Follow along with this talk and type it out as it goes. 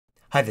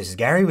Hi, this is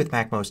Gary with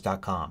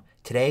MacMost.com.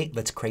 Today,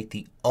 let's create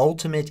the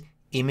ultimate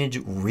image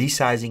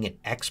resizing and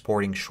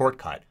exporting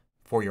shortcut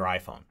for your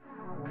iPhone.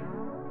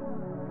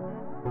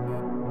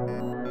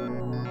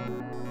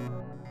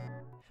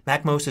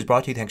 MacMost is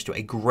brought to you thanks to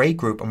a great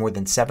group of more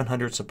than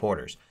 700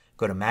 supporters.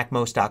 Go to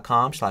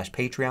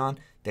MacMost.com/Patreon.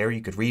 There you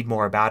could read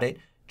more about it,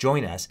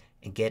 join us,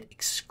 and get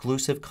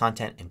exclusive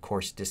content and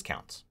course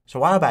discounts. So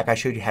a while back I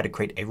showed you how to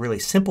create a really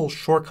simple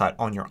shortcut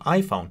on your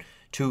iPhone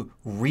to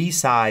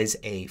resize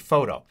a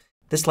photo.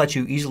 This lets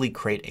you easily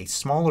create a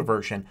smaller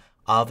version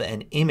of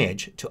an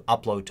image to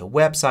upload to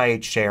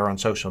websites, share on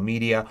social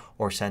media,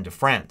 or send to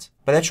friends.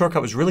 But that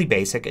shortcut was really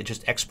basic. It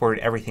just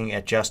exported everything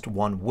at just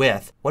one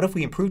width. What if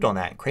we improved on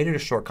that and created a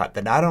shortcut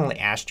that not only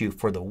asked you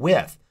for the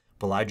width,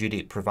 but allowed you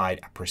to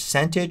provide a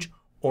percentage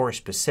or a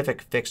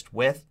specific fixed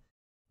width,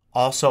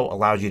 also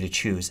allows you to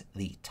choose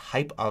the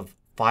type of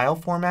file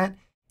format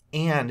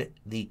and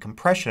the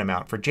compression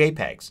amount for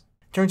JPEGs.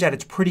 Turns out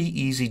it's pretty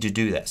easy to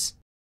do this.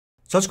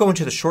 So let's go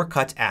into the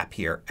Shortcuts app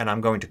here and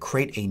I'm going to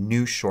create a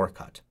new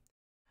shortcut.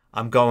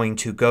 I'm going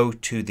to go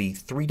to the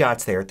three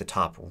dots there at the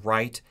top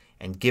right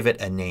and give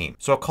it a name.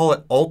 So I'll call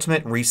it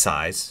Ultimate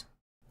Resize.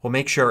 We'll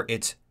make sure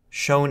it's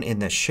shown in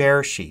the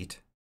share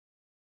sheet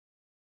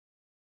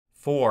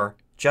for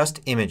just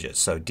images.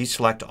 So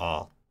deselect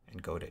all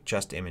and go to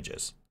just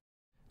images.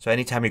 So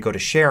anytime you go to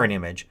share an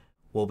image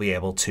we'll be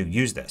able to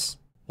use this.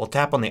 We'll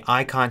tap on the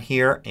icon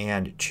here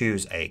and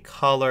choose a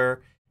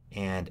color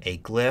and a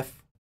glyph.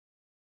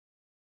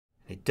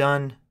 Hit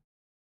done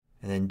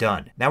and then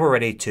done. Now we're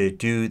ready to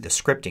do the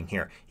scripting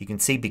here. You can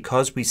see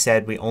because we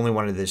said we only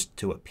wanted this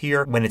to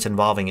appear when it's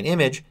involving an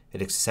image,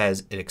 it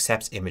says it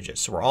accepts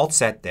images. So we're all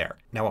set there.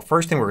 Now the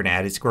first thing we're going to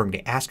add is we're going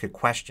to ask a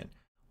question.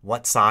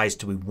 What size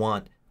do we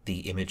want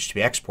the image to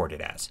be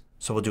exported as?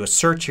 So we'll do a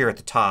search here at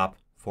the top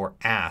for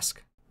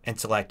ask and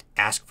select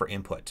ask for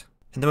input.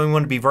 And then we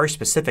want to be very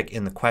specific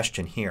in the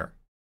question here.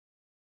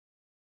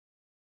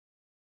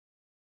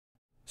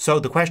 So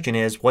the question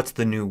is what's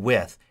the new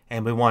width?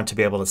 And we want to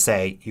be able to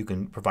say you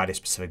can provide a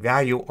specific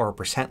value or a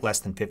percent less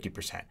than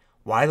 50%.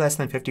 Why less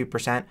than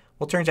 50%?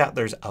 Well, it turns out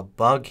there's a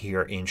bug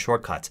here in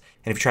Shortcuts.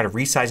 And if you try to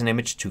resize an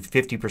image to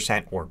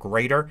 50% or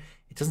greater,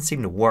 it doesn't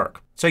seem to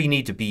work. So you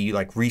need to be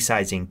like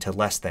resizing to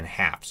less than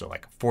half. So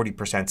like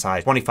 40%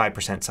 size,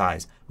 25%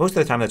 size. Most of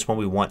the time that's what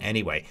we want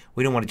anyway.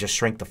 We don't want to just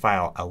shrink the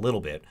file a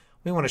little bit.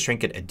 We want to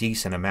shrink it a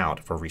decent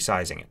amount for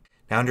resizing it.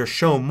 Now under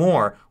Show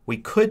More we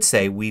could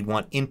say we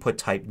want input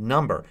type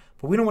number.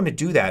 But we don't want to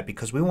do that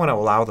because we want to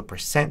allow the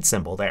percent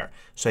symbol there.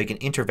 So you can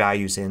enter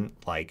values in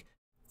like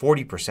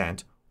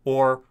 40%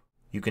 or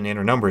you can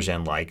enter numbers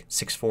in like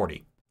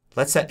 640.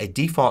 Let's set a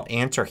default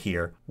answer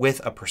here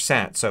with a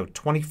percent. So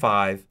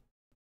 25%.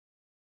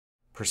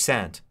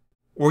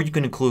 Or you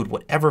can include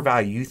whatever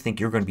value you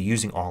think you're going to be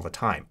using all the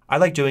time. I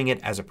like doing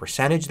it as a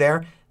percentage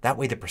there. That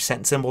way the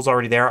percent symbol is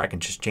already there. I can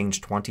just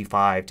change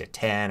 25 to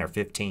 10 or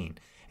 15.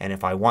 And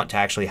if I want to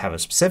actually have a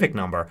specific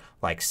number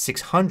like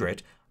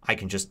 600, I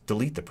can just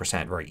delete the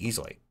percent very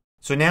easily.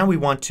 So now we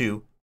want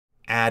to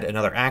add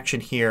another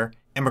action here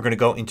and we're going to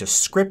go into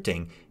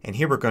scripting and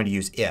here we're going to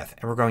use if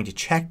and we're going to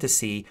check to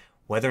see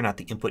whether or not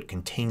the input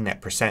contained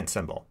that percent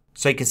symbol.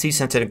 So you can see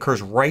since it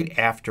occurs right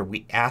after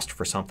we asked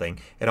for something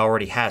it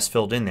already has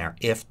filled in there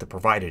if the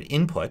provided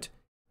input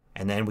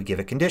and then we give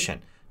a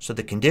condition. So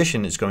the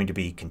condition is going to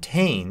be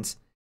contains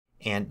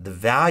and the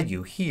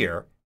value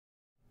here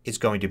is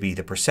going to be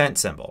the percent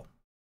symbol.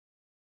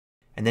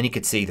 And then you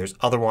can see there's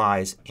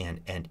otherwise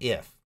and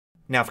if.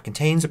 Now if it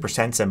contains a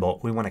percent symbol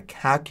we want to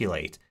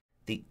calculate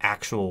the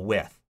actual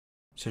width.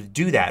 So to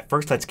do that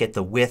first let's get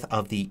the width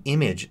of the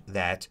image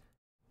that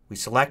we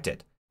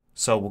selected.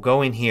 So we'll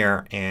go in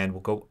here and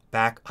we'll go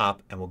back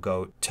up and we'll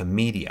go to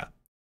Media.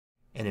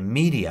 And in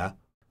Media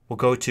we'll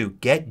go to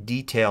Get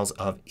Details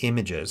of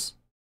Images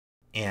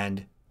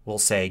and we'll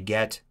say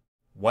get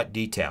what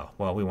detail?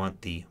 Well we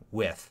want the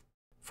width.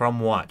 From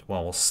what?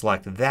 Well we'll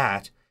select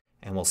that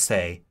and we'll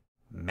say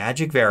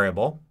magic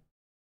variable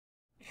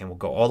and we'll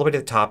go all the way to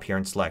the top here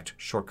and select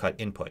shortcut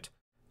input.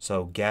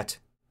 So get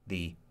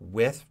the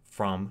width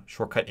from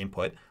shortcut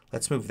input.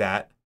 Let's move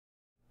that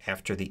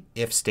after the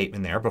if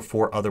statement there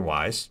before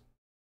otherwise.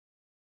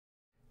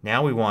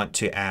 Now we want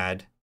to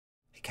add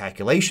a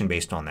calculation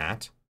based on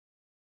that.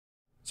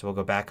 So we'll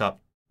go back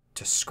up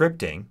to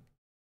scripting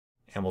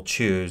and we'll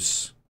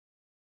choose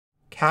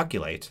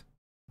calculate.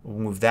 We'll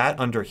move that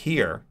under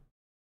here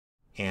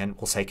and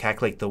we'll say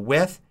calculate the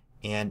width.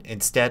 And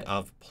instead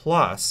of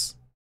plus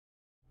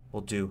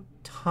we'll do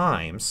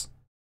times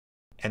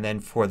and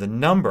then for the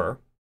number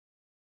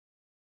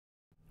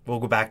we'll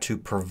go back to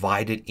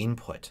provided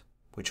input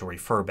which will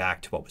refer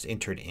back to what was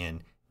entered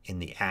in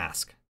the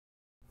ask.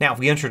 Now if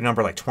we entered a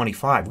number like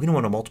 25 we don't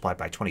want to multiply it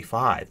by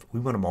 25.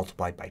 We want to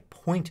multiply it by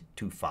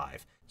 0.25.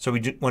 So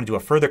we want to do a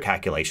further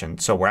calculation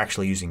so we're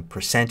actually using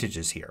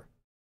percentages here.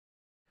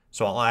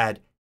 So I'll add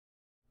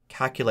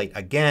calculate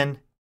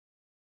again,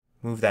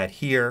 move that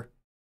here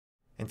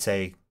and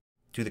say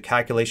do the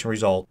calculation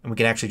result and we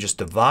can actually just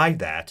divide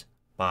that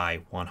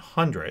by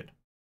 100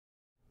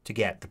 to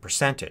get the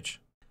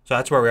percentage. So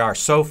that's where we are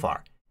so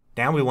far.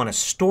 Now we want to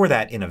store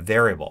that in a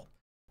variable.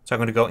 So I'm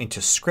going to go into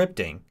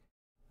scripting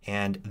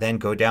and then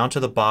go down to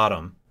the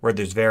bottom where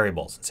there's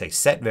variables and say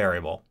set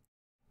variable.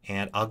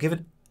 And I'll give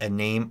it a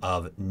name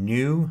of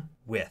new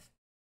width.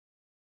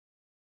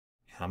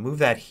 And I'll move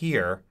that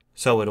here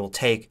so it'll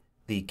take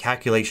the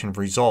calculation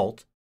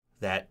result,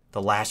 that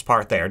the last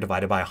part there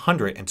divided by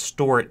 100, and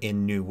store it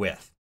in new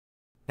width.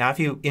 Now if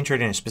you enter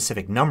it in a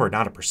specific number,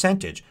 not a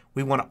percentage,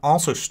 we want to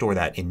also store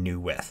that in new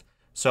width.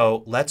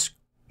 So let's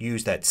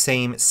use that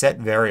same set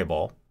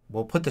variable.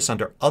 We'll put this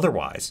under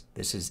otherwise.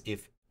 This is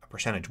if a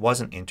percentage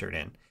wasn't entered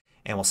in.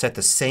 And we'll set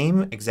the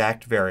same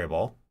exact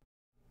variable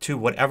to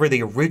whatever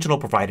the original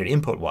provided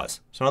input was.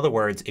 So in other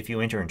words, if you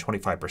enter in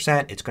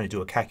 25%, it's going to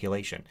do a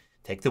calculation.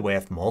 Take the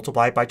width,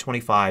 multiply it by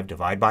 25,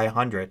 divide by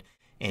 100,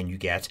 and you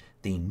get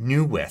the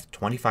new width,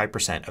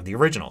 25% of the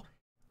original.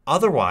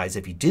 Otherwise,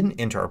 if you didn't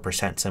enter a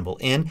percent symbol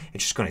in,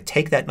 it's just going to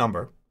take that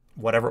number,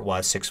 whatever it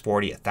was,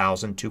 640,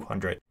 1000,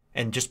 200,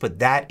 and just put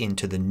that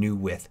into the new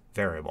width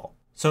variable.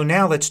 So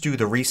now let's do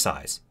the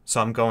resize.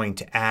 So I'm going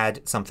to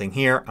add something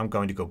here. I'm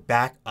going to go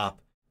back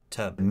up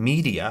to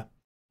Media,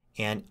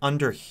 and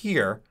under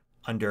here,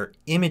 under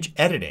Image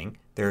Editing,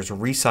 there's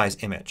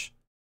Resize Image.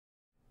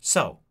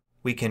 So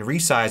we can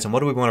resize, and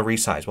what do we want to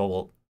resize? Well,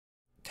 we'll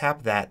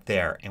tap that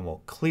there and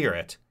we'll clear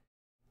it,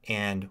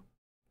 and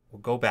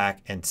we'll go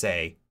back and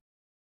say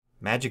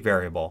Magic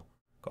Variable,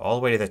 go all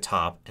the way to the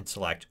top and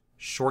select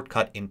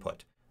Shortcut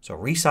Input. So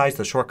resize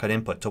the shortcut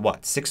input to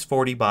what?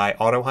 640 by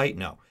auto height?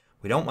 No.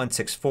 We don't want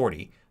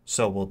 640,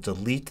 so we'll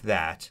delete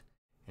that.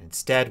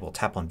 Instead, we'll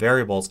tap on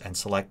Variables and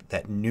select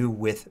that new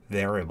width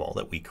variable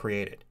that we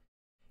created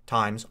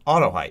times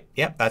auto height.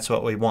 Yep, that's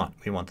what we want.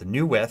 We want the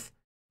new width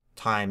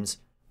times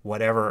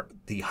whatever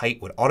the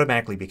height would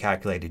automatically be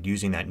calculated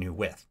using that new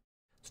width.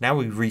 So now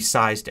we've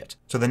resized it.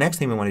 So the next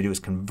thing we want to do is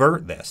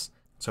convert this.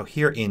 So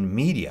here in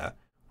Media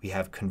we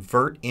have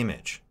Convert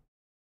Image.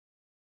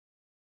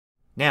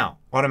 Now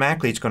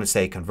automatically it's going to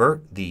say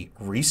convert the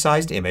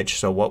resized image,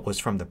 so what was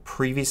from the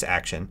previous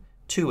action,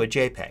 to a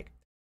JPEG.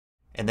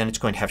 And then it's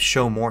going to have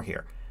Show More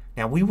here.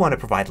 Now we want to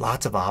provide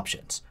lots of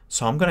options.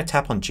 So I'm going to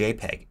tap on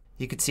JPEG.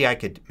 You can see I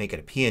could make it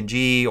a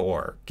PNG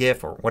or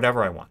GIF or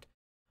whatever I want.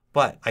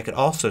 But I could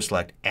also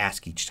select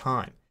Ask Each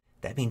Time.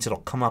 That means it'll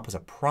come up as a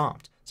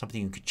prompt,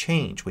 something you could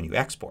change when you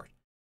export.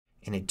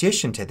 In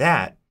addition to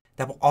that,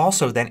 that will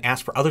also then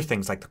ask for other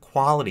things like the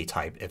quality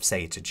type if,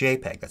 say, it's a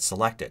JPEG that's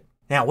selected.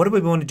 Now what do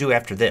we want to do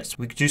after this?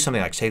 We could do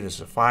something like save this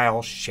as a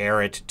file,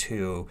 share it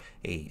to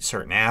a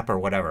certain app or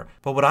whatever.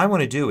 But what I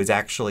want to do is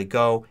actually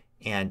go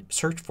and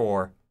search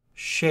for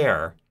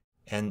Share,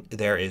 and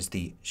there is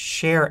the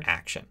Share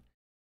action.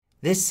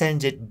 This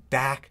sends it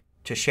back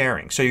to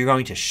sharing. So you're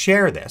going to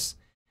share this.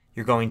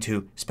 You're going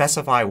to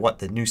specify what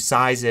the new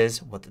size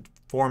is, what the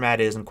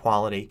format is and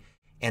quality,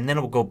 and then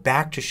it will go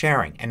back to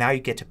sharing. And now you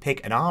get to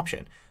pick an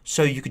option.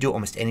 So you could do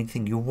almost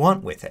anything you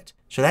want with it.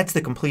 So that's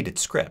the completed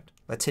script.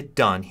 Let's hit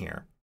Done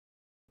here.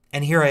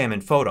 And here I am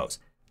in Photos.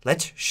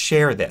 Let's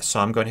share this. So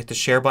I'm going to hit the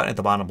Share button at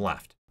the bottom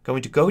left. I'm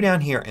going to go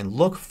down here and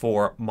look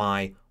for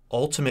my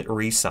Ultimate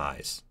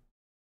Resize.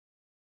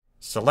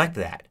 Select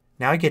that.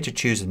 Now I get to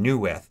choose a new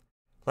width.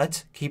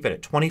 Let's keep it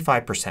at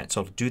 25%,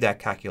 so it'll do that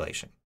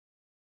calculation.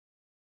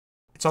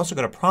 It's also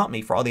going to prompt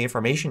me for all the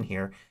information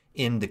here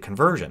in the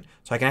conversion.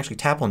 So I can actually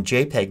tap on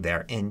JPEG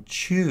there and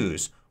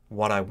choose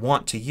what I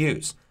want to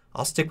use.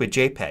 I'll stick with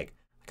JPEG.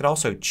 I could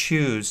also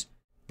choose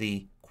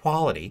the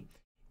quality,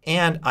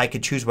 and I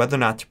could choose whether or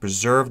not to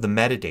preserve the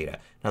metadata.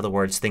 In other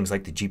words, things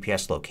like the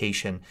GPS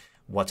location,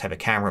 what type of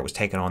camera it was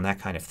taken on, that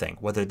kind of thing.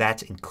 Whether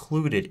that's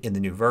included in the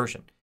new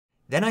version.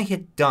 Then I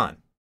hit Done.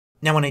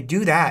 Now when I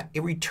do that,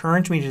 it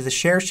returns me to the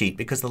share sheet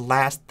because the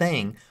last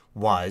thing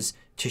was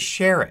to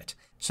share it.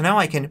 So now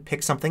I can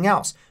pick something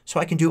else. So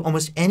I can do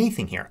almost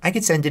anything here. I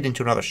could send it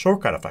into another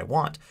shortcut if I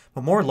want.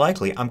 But more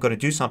likely I'm going to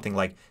do something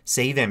like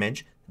Save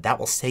Image. That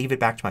will save it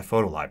back to my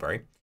photo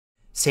library.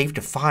 Save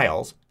to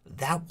Files.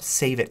 That will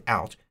save it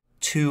out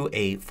to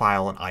a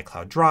file in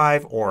iCloud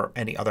Drive or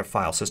any other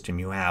file system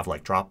you have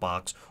like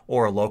Dropbox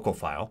or a local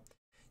file.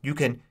 You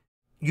can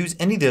use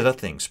any of the other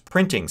things.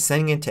 Printing,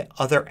 sending it to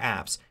other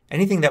apps.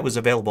 Anything that was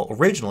available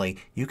originally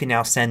you can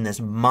now send this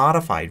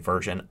modified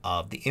version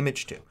of the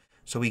image to.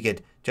 So we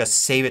could just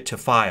save it to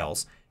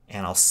Files,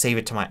 and I'll save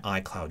it to my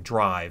iCloud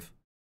Drive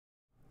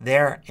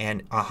there,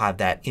 and I'll have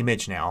that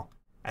image now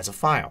as a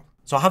file.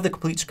 So I'll have the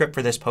complete script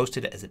for this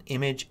posted as an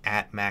image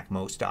at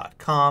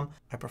MacMost.com.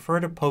 I prefer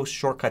to post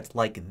shortcuts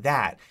like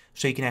that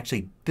so you can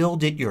actually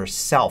build it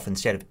yourself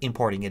instead of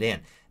importing it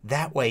in.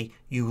 That way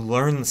you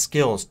learn the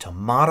skills to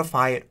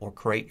modify it or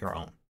create your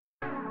own.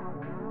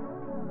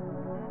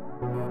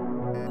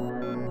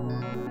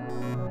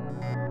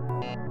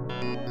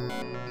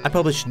 I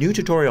publish new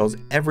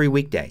tutorials every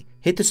weekday.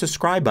 Hit the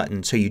subscribe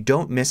button so you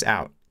don't miss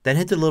out. Then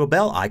hit the little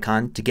bell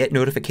icon to get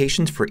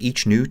notifications for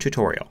each new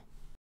tutorial.